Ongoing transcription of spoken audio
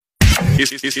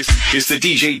It's the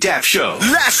DJ Dap Show.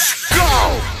 Let's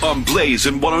go! On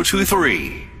Blazing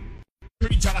 102.3.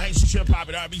 Pretty Tallahassee hip hop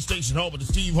and R&B station home of the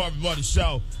Steve Harvey Morning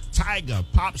Show. Tiger,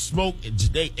 Pop Smoke, and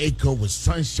Jhené Aiko with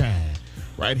Sunshine.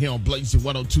 Right here on Blazing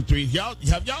 102.3.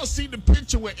 Have y'all seen the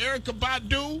picture with Erykah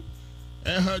Badu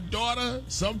and her daughter?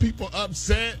 Some people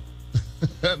upset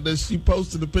that she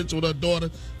posted the picture with her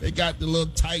daughter. They got the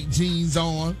little tight jeans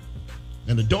on.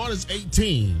 And the daughter's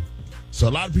 18. So a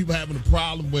lot of people having a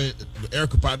problem with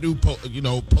Erykah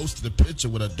Badu, posted a picture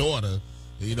with her daughter,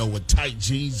 with tight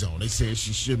jeans on. They said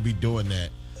she shouldn't be doing that.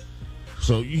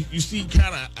 So you see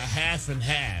kind of a half and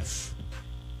half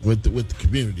with the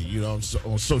community, on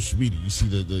social media. You see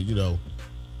the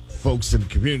folks in the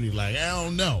community like, I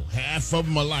don't know. Half of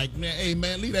them are like, man, hey,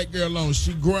 man, leave that girl alone.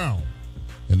 She grown.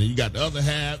 And then you got the other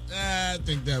half, I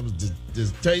think that was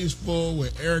distasteful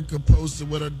when Erykah posted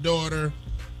with her daughter.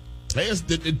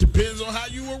 It depends on how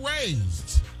you were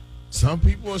raised. Some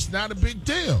people, it's not a big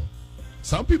deal.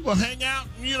 Some people hang out,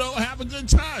 have a good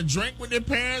time. Drink with their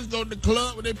parents, go to the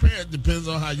club with their parents. Depends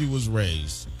on how you was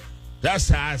raised. That's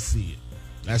how I see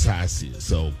it.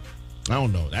 So, I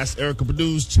don't know. That's Erykah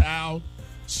Badu's child.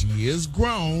 She is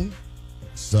grown.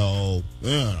 So,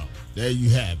 there you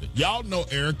have it. Y'all know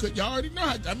Erykah. Y'all already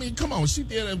know. Come on. She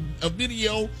did a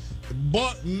video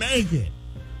butt naked.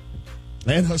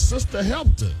 And her sister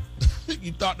helped her.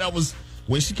 You thought that was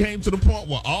when she came to the point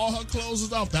where all her clothes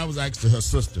was off. That was actually her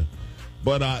sister.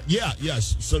 But yeah.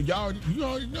 So you already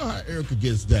know how Erykah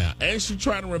gets down, and she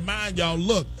trying to remind y'all,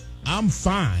 look, I'm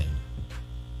fine.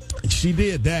 And she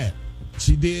did that.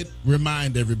 She did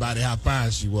remind everybody how fine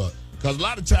she was, because a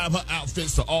lot of times her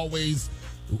outfits are always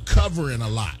covering a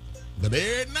lot. But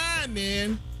every now and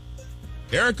then,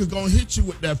 Erykah gonna hit you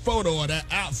with that photo or that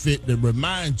outfit that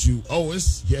reminds you,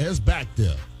 it's back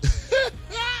there.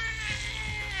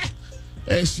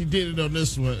 And she did it on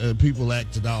this one, and people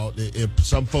acted all.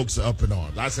 Some folks are up in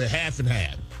arms. I say half and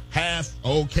half. Half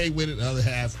okay with it, the other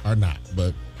half are not.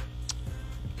 But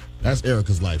that's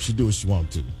Erykah's life. She do what she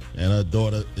wants to, and her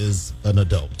daughter is an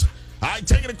adult. All right,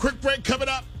 taking a quick break. Coming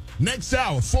up next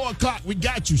hour, 4 o'clock. We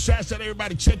got you. Shouts out to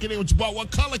everybody checking in with your boy.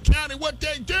 What color county? What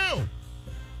they do?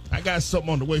 I got something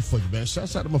on the way for you, man.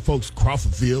 Shouts out to my folks,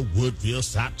 Crawfordville, Woodville,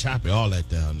 Sop Choppy, all that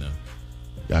down there.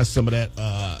 Got some of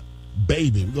that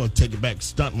baby. We're going to take it back,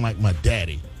 stunting like my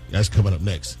daddy. That's coming up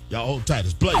next. Y'all hold tight.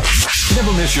 It's Blaze.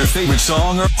 Never miss your favorite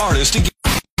song or artist again.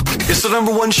 It's the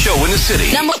 #1 show in the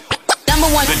city. Number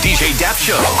one. The DJ Dap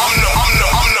Show. I'm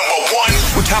number one.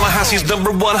 With Tallahassee's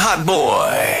 #1 hot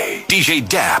boy, DJ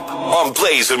Dap on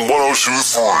Blazing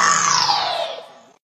 102.3.